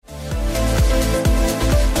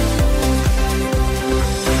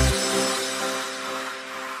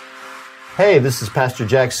Hey, this is Pastor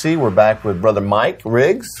Jack C. We're back with Brother Mike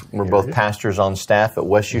Riggs. We're both pastors on staff at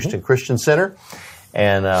West Houston Christian Center.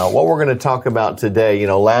 And what we're going to talk about today,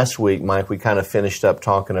 last week, Mike, we kind of finished up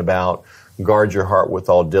talking about guard your heart with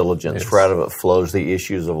all diligence, for out of it flows the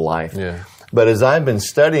issues of life. Yeah. But as I've been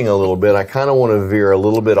studying a little bit, I kind of want to veer a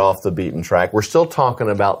little bit off the beaten track. We're still talking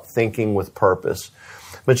about thinking with purpose.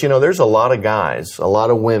 But, there's a lot of guys, a lot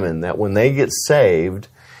of women that when they get saved,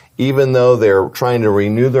 even though they're trying to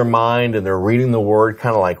renew their mind and they're reading the Word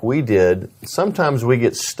kind of like we did, sometimes we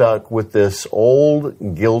get stuck with this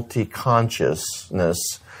old guilty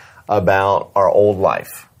consciousness about our old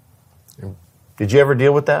life. Did you ever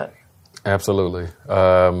deal with that? Absolutely.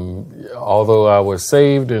 Although I was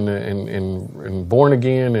saved and born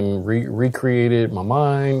again and recreated my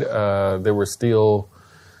mind, there were still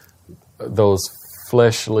those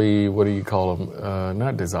fleshly, what do you call them?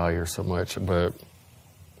 Not desires so much, but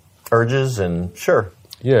urges and sure.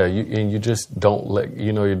 Yeah, you just don't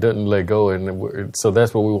you doesn't let go. And so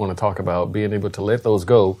that's what we want to talk about, being able to let those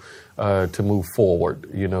go to move forward,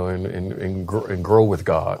 and grow with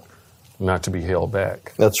God, not to be held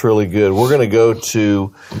back. That's really good. We're going to go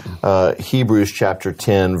to Hebrews chapter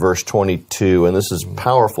 10, verse 22, and this is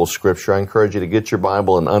powerful scripture. I encourage you to get your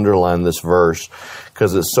Bible and underline this verse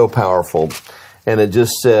because it's so powerful. And it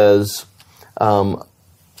just says,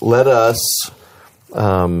 let us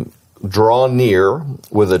draw near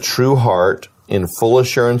with a true heart in full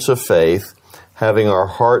assurance of faith, having our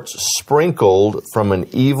hearts sprinkled from an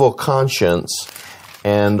evil conscience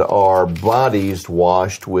and our bodies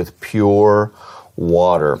washed with pure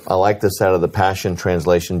water. I like this out of the Passion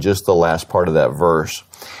Translation, just the last part of that verse.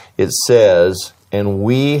 It says, and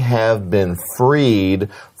we have been freed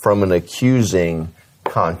from an accusing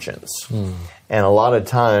conscience. And a lot of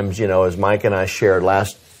times, as Mike and I shared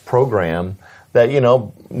last program, that,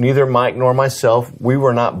 neither Mike nor myself, we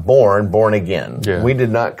were not born again. Yeah. We did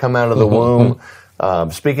not come out of the womb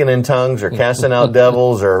speaking in tongues or casting out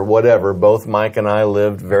devils or whatever. Both Mike and I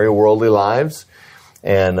lived very worldly lives.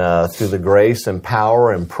 And through the grace and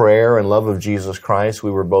power and prayer and love of Jesus Christ,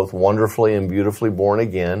 we were both wonderfully and beautifully born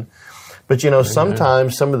again. But,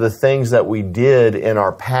 sometimes some of the things that we did in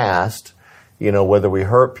our past, whether we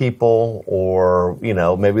hurt people or,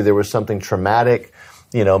 maybe there was something traumatic,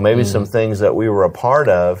 maybe some things that we were a part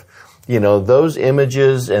of, those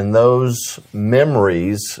images and those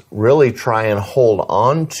memories really try and hold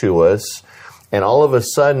on to us. And all of a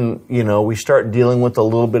sudden, we start dealing with a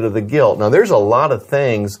little bit of the guilt. Now, there's a lot of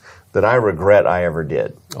things that I regret I ever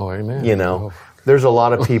did. Oh, amen. There's a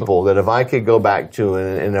lot of people that if I could go back to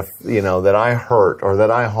and if, that I hurt or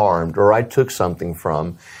that I harmed or I took something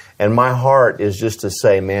from, and my heart is just to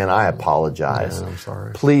say, man, I apologize. Yeah, I'm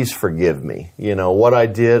sorry. Please forgive me. What I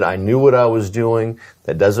did, I knew what I was doing.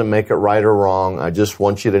 That doesn't make it right or wrong. I just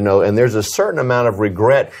want you to know. And there's a certain amount of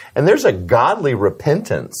regret. And there's a godly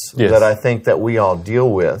repentance that I think that we all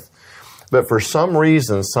deal with. But for some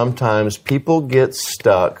reason, sometimes people get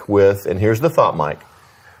stuck with, and here's the thought, Mike,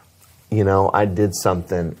 I did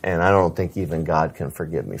something and I don't think even God can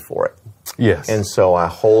forgive me for it. Yes. And so I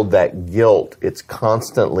hold that guilt. It's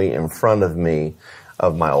constantly in front of me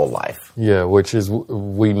of my old life. Yeah, which is,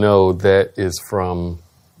 we know that is from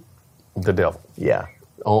the devil. Yeah.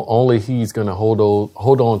 Only he's going to hold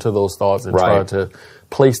on to those thoughts and try to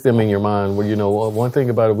place them in your mind. Well, one thing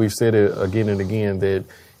about it, we've said it again and again, that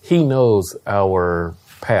he knows our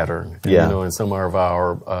pattern, and some of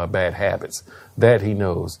our bad habits. That he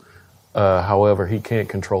knows. However, he can't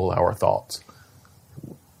control our thoughts.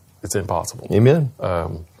 It's impossible. Amen.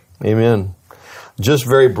 Amen. Just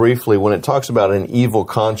very briefly, when it talks about an evil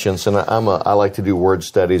conscience, and I like to do word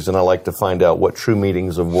studies, and I like to find out what true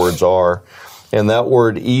meanings of words are. And that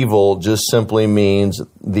word evil just simply means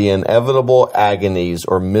the inevitable agonies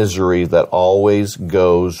or misery that always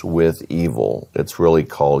goes with evil. It's really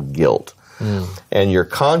called guilt. And your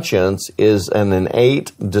conscience is an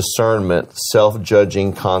innate discernment,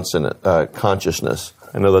 self-judging consciousness.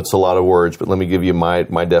 I know that's a lot of words, but let me give you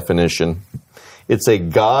my definition. It's a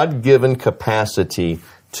God-given capacity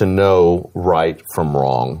to know right from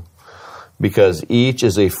wrong. Because each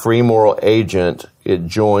is a free moral agent, it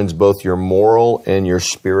joins both your moral and your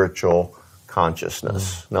spiritual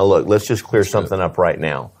consciousness. Now look, let's just clear something up right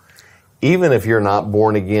now. Even if you're not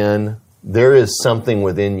born again, there is something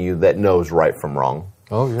within you that knows right from wrong.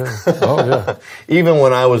 Oh, yeah. Oh, yeah. Even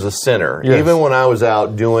when I was a sinner, even when I was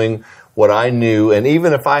out doing what I knew, and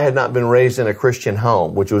even if I had not been raised in a Christian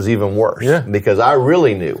home, which was even worse, because I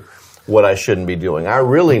really knew what I shouldn't be doing. I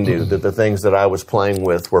really knew that the things that I was playing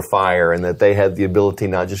with were fire and that they had the ability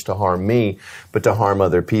not just to harm me, but to harm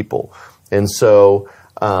other people. And so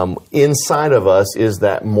inside of us is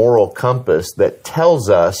that moral compass that tells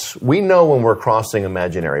us, we know when we're crossing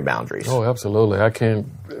imaginary boundaries. Oh, absolutely. I can't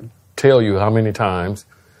tell you how many times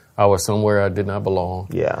I was somewhere I did not belong.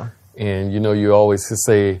 Yeah. And, you always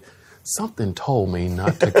say, something told me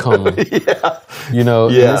not to come. Yeah.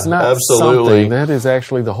 It's not absolutely. Something. That is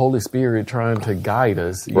actually the Holy Spirit trying to guide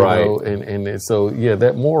us, you know. And so,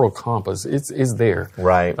 that moral compass, it's there.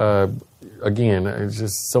 Right. Again, it's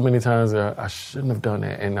just so many times I shouldn't have done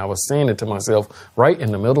that. And I was saying it to myself right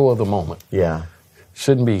in the middle of the moment. Yeah.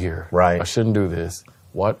 Shouldn't be here. Right. I shouldn't do this.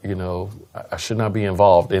 I should not be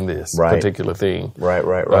involved in this particular thing. Right.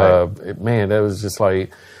 Man, that was just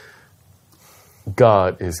like,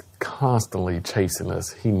 God is constantly chasing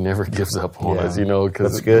us. He never gives up on us,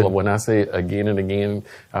 because when I say it again and again,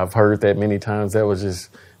 I've heard that many times. That was just,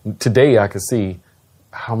 today I could see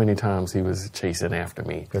how many times he was chasing after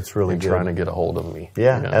me. That's really good. Trying to get a hold of me.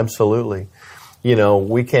 Yeah, absolutely.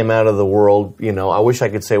 We came out of the world, I wish I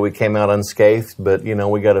could say we came out unscathed, but,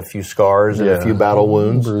 we got a few scars and a few battle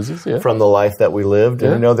wounds bruises, from the life that we lived.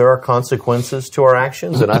 And, there are consequences to our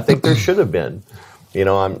actions, and I think there should have been.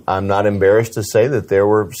 I'm not embarrassed to say that there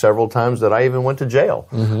were several times that I even went to jail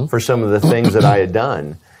for some of the things that I had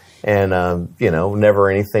done. And, never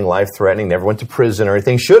anything life-threatening, never went to prison or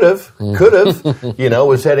anything. Should have, could have,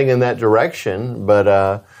 was heading in that direction.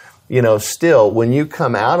 But, still, when you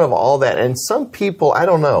come out of all that, and some people, I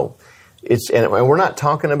don't know, and we're not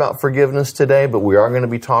talking about forgiveness today, but we are going to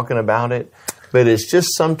be talking about it. But it's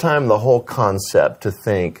just sometimes the whole concept to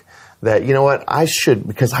think that, I should,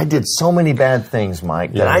 because I did so many bad things,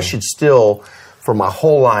 Mike, that I should still, for my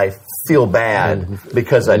whole life, feel bad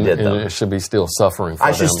because I did them. And it should be still suffering for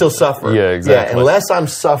I should still suffer. Yeah, exactly. Yeah, unless I'm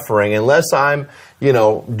suffering, unless I'm,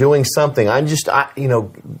 doing something,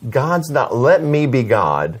 God's not, let me be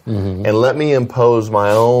God and let me impose my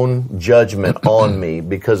own judgment on me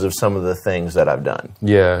because of some of the things that I've done.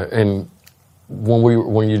 Yeah, and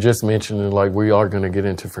when you just mentioned it, like, we are going to get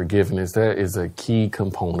into forgiveness, that is a key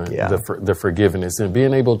component, the forgiveness, and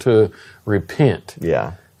being able to repent.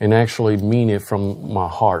 Yeah. And actually mean it from my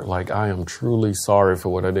heart. Like, I am truly sorry for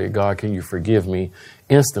what I did. God, can you forgive me?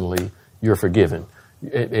 Instantly, you're forgiven.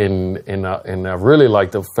 And I really like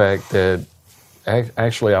the fact that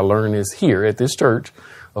actually I learned this here at this church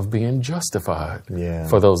of being justified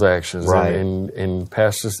for those actions. Right. And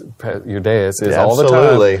your dad says all the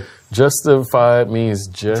time, justified means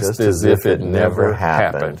just as if it never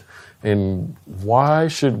happened. And why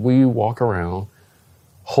should we walk around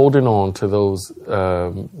holding on to those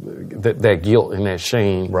that guilt and that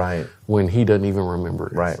shame when he doesn't even remember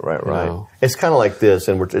it? Right. It's kind of like this,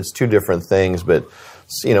 and it's two different things, but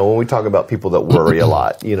when we talk about people that worry a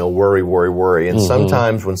lot, worry, and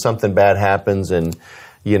sometimes when something bad happens and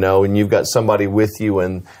and you've got somebody with you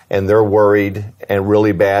and they're worried and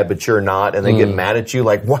really bad, but you're not, and they get mad at you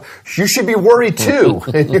like, what? You should be worried too.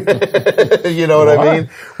 You know what I mean?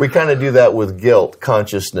 We kind of do that with guilt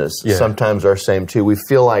consciousness. Sometimes our same too. We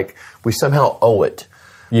feel like we somehow owe it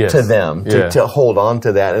to them to hold on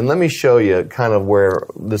to that. And let me show you kind of where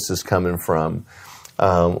this is coming from.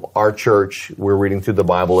 Our church, we're reading through the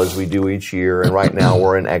Bible as we do each year, and right now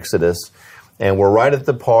we're in Exodus. And we're right at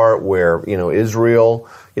the part where, Israel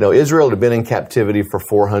had been in captivity for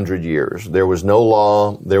 400 years. There was no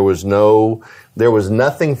law. There was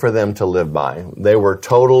nothing for them to live by. They were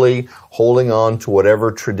totally holding on to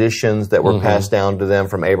whatever traditions that were passed down to them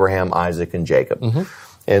from Abraham, Isaac, and Jacob.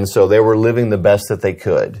 And so they were living the best that they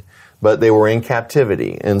could. But they were in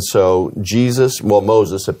captivity. And so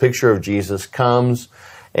Moses, a picture of Jesus, comes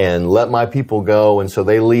and let my people go. And so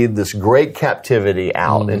they lead this great captivity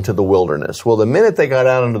out into the wilderness. Well, the minute they got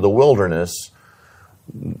out into the wilderness,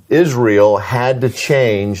 Israel had to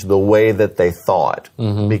change the way that they thought.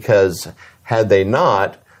 Because had they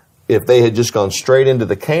not, if they had just gone straight into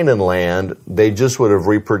the Canaan land, they just would have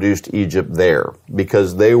reproduced Egypt there.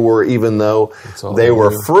 Because they were, even though they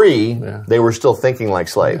were free, they were still thinking like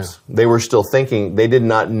slaves. They were still thinking, they did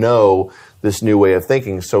not know this new way of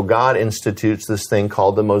thinking. So God institutes this thing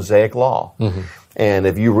called the Mosaic Law. And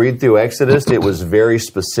if you read through Exodus, it was very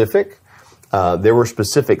specific. There were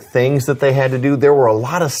specific things that they had to do. There were a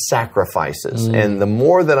lot of sacrifices. And the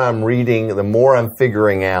more that I'm reading, the more I'm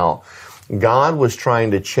figuring out God was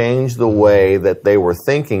trying to change the way that they were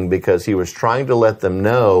thinking, because he was trying to let them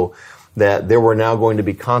know that there were now going to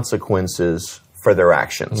be consequences for their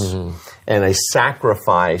actions. And a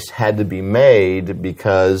sacrifice had to be made,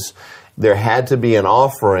 because there had to be an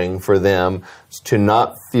offering for them to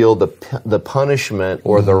not feel the punishment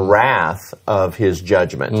or the wrath of his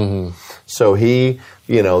judgment. So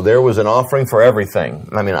there was an offering for everything.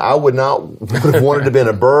 I mean, I would have wanted to have been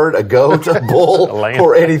a bird, a goat, a bull,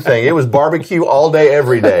 or anything. It was barbecue all day,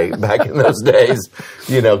 every day back in those days,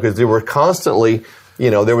 because they were constantly,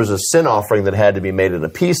 there was a sin offering that had to be made and a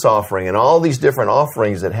peace offering and all these different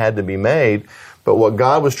offerings that had to be made. But what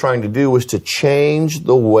God was trying to do was to change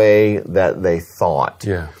the way that they thought.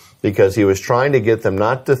 Yeah. Because he was trying to get them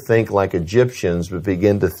not to think like Egyptians, but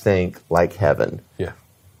begin to think like heaven. Yeah.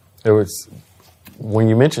 It was, when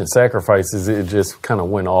you mentioned sacrifices, it just kind of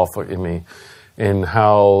went off in me. And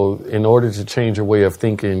how, in order to change your way of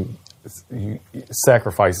thinking,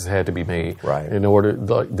 sacrifices had to be made. Right. In order,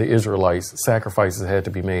 the Israelites, sacrifices had to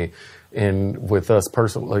be made. And with us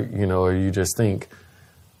personally, you just think,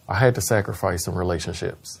 I had to sacrifice some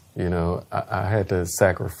relationships. I had to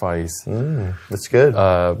sacrifice. That's good.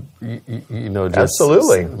 Just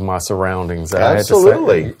absolutely my surroundings.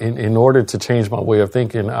 Absolutely. I had to in order to change my way of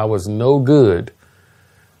thinking, I was no good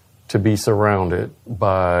to be surrounded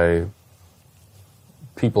by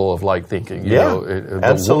people of like thinking.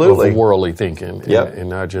 Absolutely. Of worldly thinking. Yeah,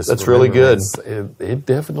 and I just that's really good. It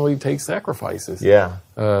definitely takes sacrifices. Yeah.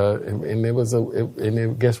 And it was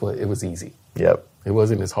guess what? It was easy. Yep. It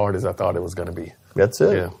wasn't as hard as I thought it was going to be. That's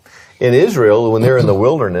it. Yeah. In Israel, when they're in the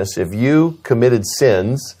wilderness, if you committed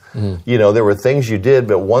sins, there were things you did,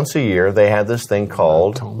 but once a year they had this thing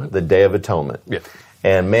called Atonement. the Day of Atonement. Yeah.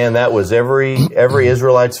 And man, that was every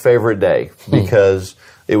Israelite's favorite day because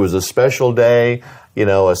it was a special day.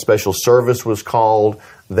 A special service was called.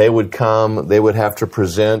 They would come. They would have to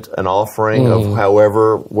present an offering of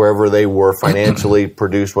wherever they were financially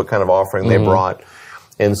produced, what kind of offering they brought.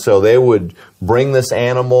 And so they would bring this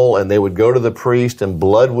animal and they would go to the priest and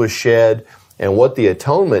blood was shed. And what the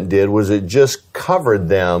atonement did was it just covered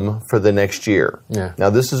them for the next year. Yeah.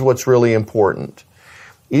 Now, this is what's really important.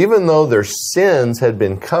 Even though their sins had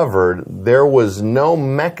been covered, there was no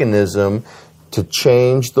mechanism to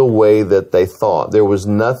change the way that they thought. There was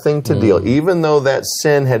nothing to deal. Even though that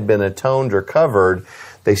sin had been atoned or covered,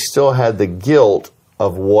 they still had the guilt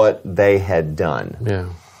of what they had done. Yeah.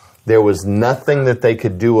 There was nothing that they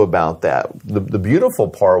could do about that. The beautiful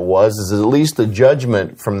part is at least the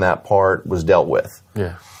judgment from that part was dealt with.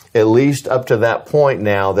 Yeah. At least up to that point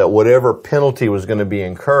now, that whatever penalty was going to be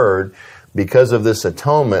incurred because of this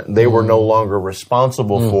atonement, they were no longer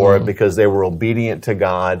responsible for it because they were obedient to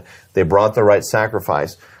God. They brought the right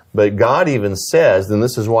sacrifice. But God even says, and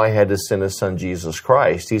this is why He had to send His Son Jesus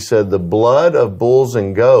Christ, He said the blood of bulls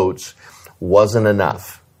and goats wasn't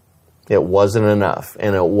enough. It wasn't enough.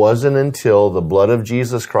 And it wasn't until the blood of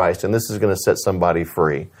Jesus Christ, and this is going to set somebody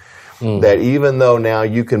free, that even though now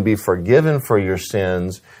you can be forgiven for your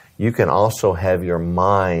sins, you can also have your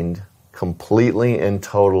mind completely and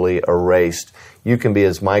totally erased. You can be,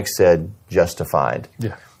 as Mike said, justified.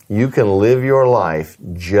 Yeah. You can live your life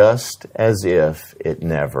just as if it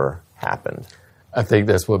never happened. I think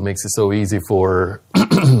that's what makes it so easy for,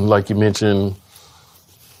 like you mentioned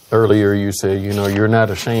earlier, you said, you're not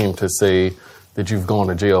ashamed to say that you've gone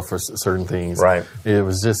to jail for certain things. Right. It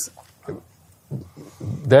was just,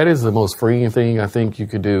 that is the most freeing thing I think you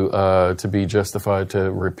could do, to be justified,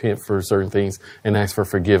 to repent for certain things and ask for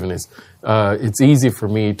forgiveness. It's easy for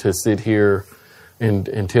me to sit here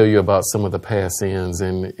and tell you about some of the past sins,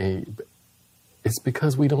 and it's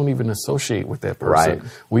because we don't even associate with that person.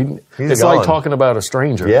 Right. It's gone. like talking about a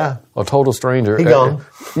stranger. Yeah. A total stranger. He gone.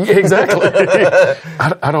 Yeah, exactly.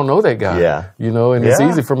 I don't know that guy. Yeah. And it's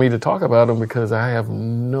easy for me to talk about him because I have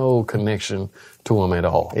no connection to him at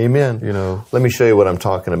all. Amen. Let me show you what I'm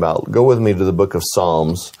talking about. Go with me to the book of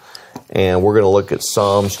Psalms, and we're going to look at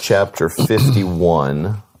Psalms chapter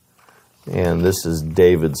 51, and this is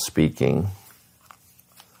David speaking.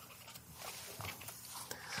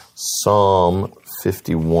 Psalm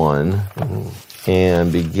 51,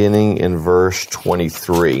 and beginning in verse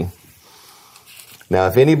 23. Now,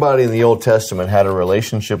 if anybody in the Old Testament had a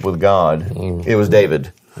relationship with God, it was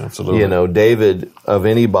David. Absolutely. David, of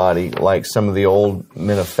anybody, like some of the old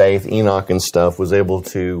men of faith, Enoch and stuff, was able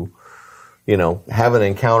to, have an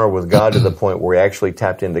encounter with God to the point where he actually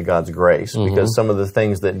tapped into God's grace. Because some of the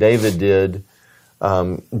things that David did,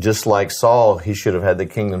 just like Saul, he should have had the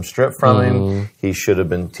kingdom stripped from him. He should have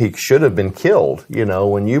been killed.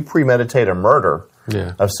 When you premeditate a murder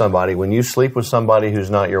of somebody, when you sleep with somebody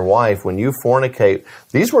who's not your wife, when you fornicate,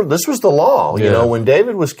 this was the law. When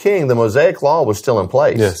David was king, the Mosaic law was still in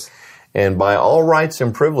place. Yes. And by all rights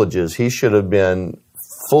and privileges, he should have been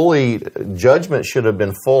judgment should have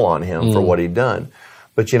been full on him for what he'd done.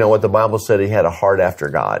 But you know what? The Bible said he had a heart after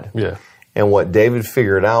God. Yeah. And what David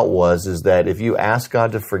figured out is that if you ask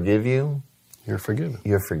God to forgive you, you're forgiven.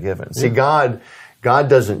 You're forgiven. See, God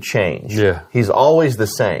doesn't change. Yeah. He's always the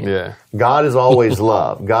same. Yeah. God is always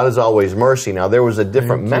love. God is always mercy. Now, there was a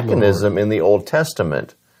different mechanism in the Old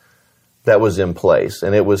Testament that was in place,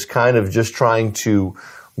 and it was kind of just trying to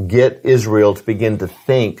get Israel to begin to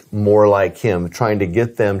think more like him, trying to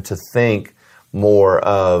get them to think more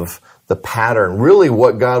of the pattern. Really,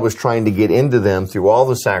 what God was trying to get into them through all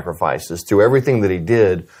the sacrifices, through everything that he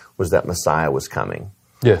did, was that Messiah was coming.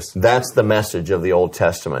 Yes. That's the message of the Old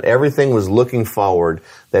Testament. Everything was looking forward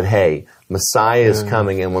that, hey, Messiah is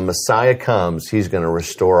coming, and when Messiah comes, he's going to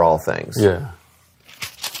restore all things. Yeah.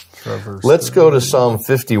 Let's go to Psalm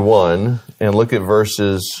 51 and look at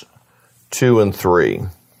verses 2 and 3.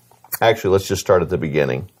 Actually, let's just start at the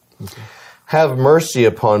beginning. Okay. Have mercy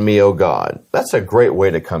upon me, O God. That's a great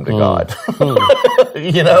way to come to God.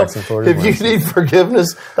 You know, if you need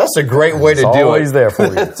forgiveness, that's a great way to do it. It's always there for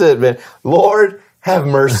you. That's it, man. Lord, have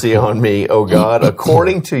mercy on me, O God,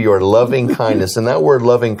 according to your loving kindness. And that word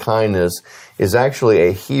loving kindness is actually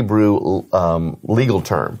a Hebrew legal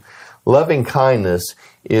term. Loving kindness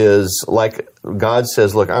is like God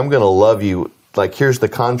says, look, I'm going to love you. Like, here's the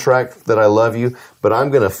contract that I love you, but I'm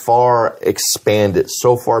going to far expand it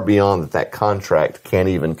so far beyond that contract can't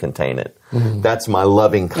even contain it. Mm-hmm. That's my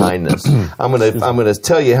loving kindness. I'm going to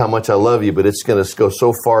tell you how much I love you, but it's going to go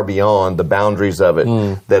so far beyond the boundaries of it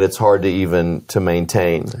that it's hard to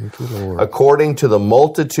maintain. Thank you, Lord. According to the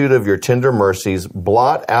multitude of your tender mercies,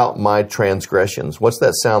 blot out my transgressions. What's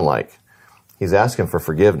that sound like? He's asking for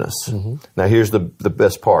forgiveness. Mm-hmm. Now, here's the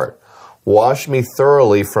best part. Wash me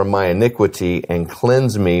thoroughly from my iniquity and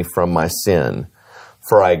cleanse me from my sin.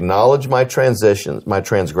 For I acknowledge my transgressions.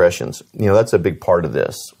 You know, that's a big part of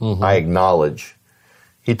this. Mm-hmm. I acknowledge.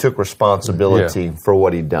 He took responsibility for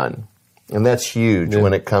what he'd done. And that's huge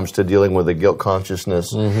when it comes to dealing with a guilt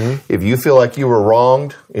consciousness. Mm-hmm. If you feel like you were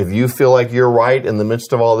wronged, if you feel like you're right in the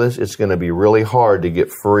midst of all this, it's going to be really hard to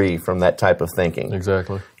get free from that type of thinking.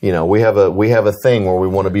 Exactly. You know, we have a thing where we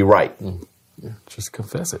want to be right. Mm. Yeah, just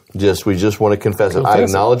confess it. We just want to confess it. I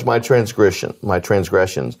acknowledge my transgressions,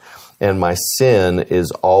 and my sin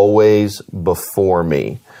is always before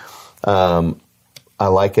me. I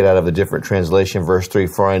like it out of a different translation, verse 3.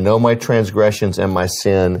 For I know my transgressions and my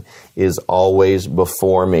sin is always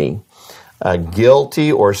before me.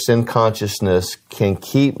 Guilty or sin consciousness can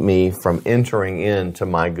keep me from entering into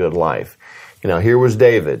my good life. You know, here was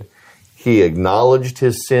David. He acknowledged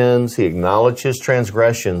his sins, he acknowledged his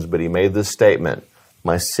transgressions, but he made this statement,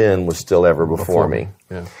 my sin was still ever before me.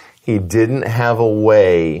 Yeah. He didn't have a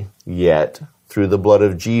way yet, through the blood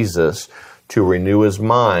of Jesus, to renew his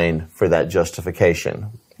mind for that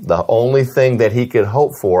justification. The only thing that he could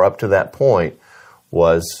hope for up to that point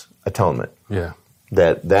was atonement. Yeah.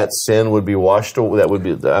 That sin would be washed away,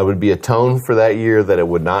 I would be atoned for that year, that it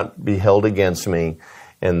would not be held against me,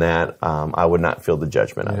 and that I would not feel the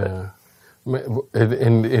judgment of it.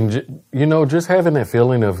 And you know, just having that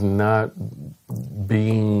feeling of not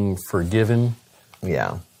being forgiven,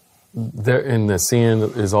 and the sin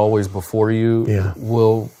is always before you. Yeah.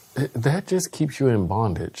 Well, that just keeps you in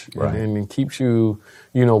bondage, right. and it keeps you,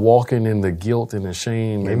 you know, walking in the guilt and the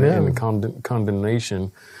shame and the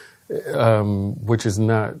condemnation, which is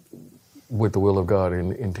not what the will of God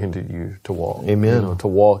intended you to walk. Amen. You know, to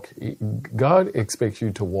walk. God expects you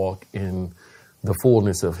to walk in the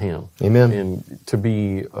fullness of Him. Amen. And to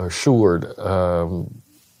be assured,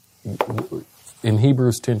 in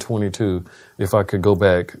Hebrews 10:22, if I could go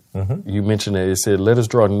back, you mentioned that it said, let us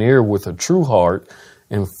draw near with a true heart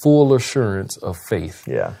and full assurance of faith.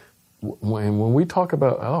 Yeah. When we talk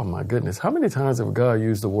about, oh my goodness, how many times have God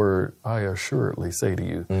used the word, I assuredly say to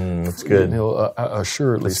you? That's good. You know, I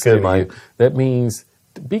assuredly that's say good, to Mike. you. That means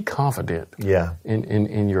be confident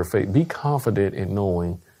in your faith. Be confident in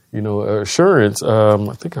knowing. You know, assurance, I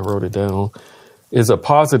think I wrote it down, is a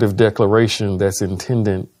positive declaration that's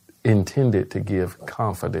intended to give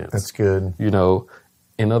confidence. That's good. You know,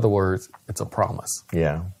 in other words, it's a promise.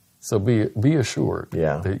 Yeah. So be assured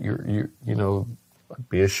that you know.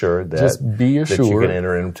 Be assured that just be assured that you can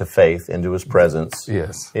enter into faith, into His presence.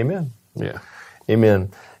 Yes. Amen. Yeah.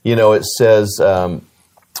 Amen. You know, it says,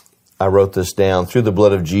 I wrote this down, through the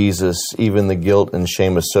blood of Jesus, even the guilt and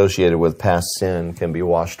shame associated with past sin can be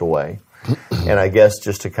washed away. And I guess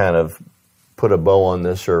just to kind of put a bow on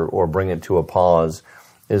this or bring it to a pause,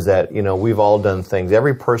 is that, you know, we've all done things.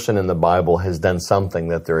 Every person in the Bible has done something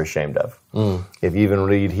that they're ashamed of. If you even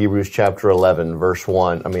read Hebrews chapter 11, verse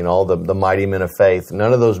 1, I mean, all the mighty men of faith,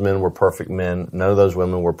 none of those men were perfect men. None of those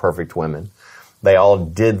women were perfect women. They all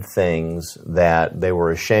did things that they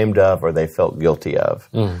were ashamed of or they felt guilty of.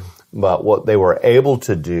 But what they were able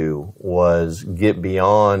to do was get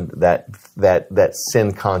beyond that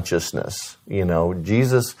sin consciousness. You know,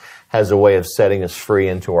 Jesus has a way of setting us free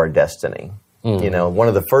into our destiny. You know, one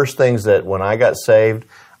of the first things that when I got saved,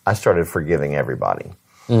 I started forgiving everybody.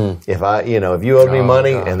 If you owed me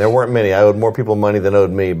money, and there weren't many, I owed more people money than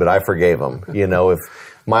owed me, but I forgave them. You know, if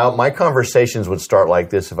my conversations would start like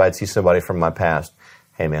this, if I'd see somebody from my past,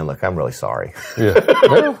 hey man, look, I'm really sorry.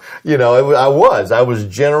 Yeah. You know, I was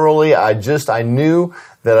generally, I knew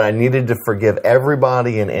that I needed to forgive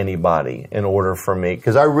everybody and anybody in order for me,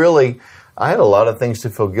 because I had a lot of things to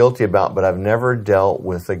feel guilty about, but I've never dealt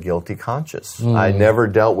with a guilty conscience. I never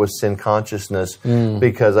dealt with sin consciousness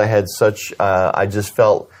because I had I just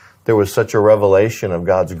felt there was such a revelation of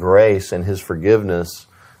God's grace and His forgiveness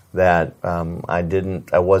that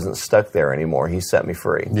I wasn't stuck there anymore. He set me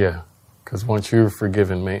free. Yeah. Because once you're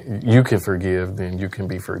forgiven, you can forgive, then you can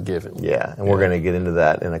be forgiven. Yeah, and we're going to get into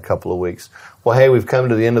that in a couple of weeks. Well, hey, we've come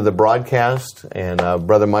to the end of the broadcast, and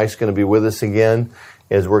Brother Mike's going to be with us again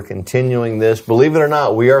as we're continuing this. Believe it or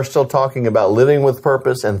not, we are still talking about living with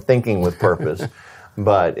purpose and thinking with purpose.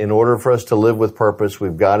 But in order for us to live with purpose,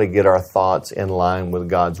 we've got to get our thoughts in line with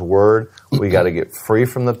God's Word. We got to get free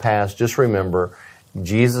from the past. Just remember,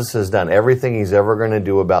 Jesus has done everything He's ever going to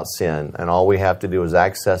do about sin, and all we have to do is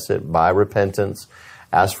access it by repentance,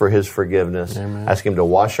 ask for His forgiveness, ask Him to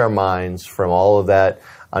wash our minds from all of that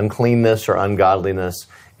uncleanness or ungodliness,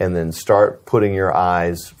 and then start putting your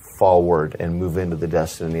eyes forward and move into the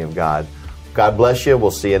destiny of God. God bless you.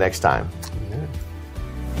 We'll see you next time.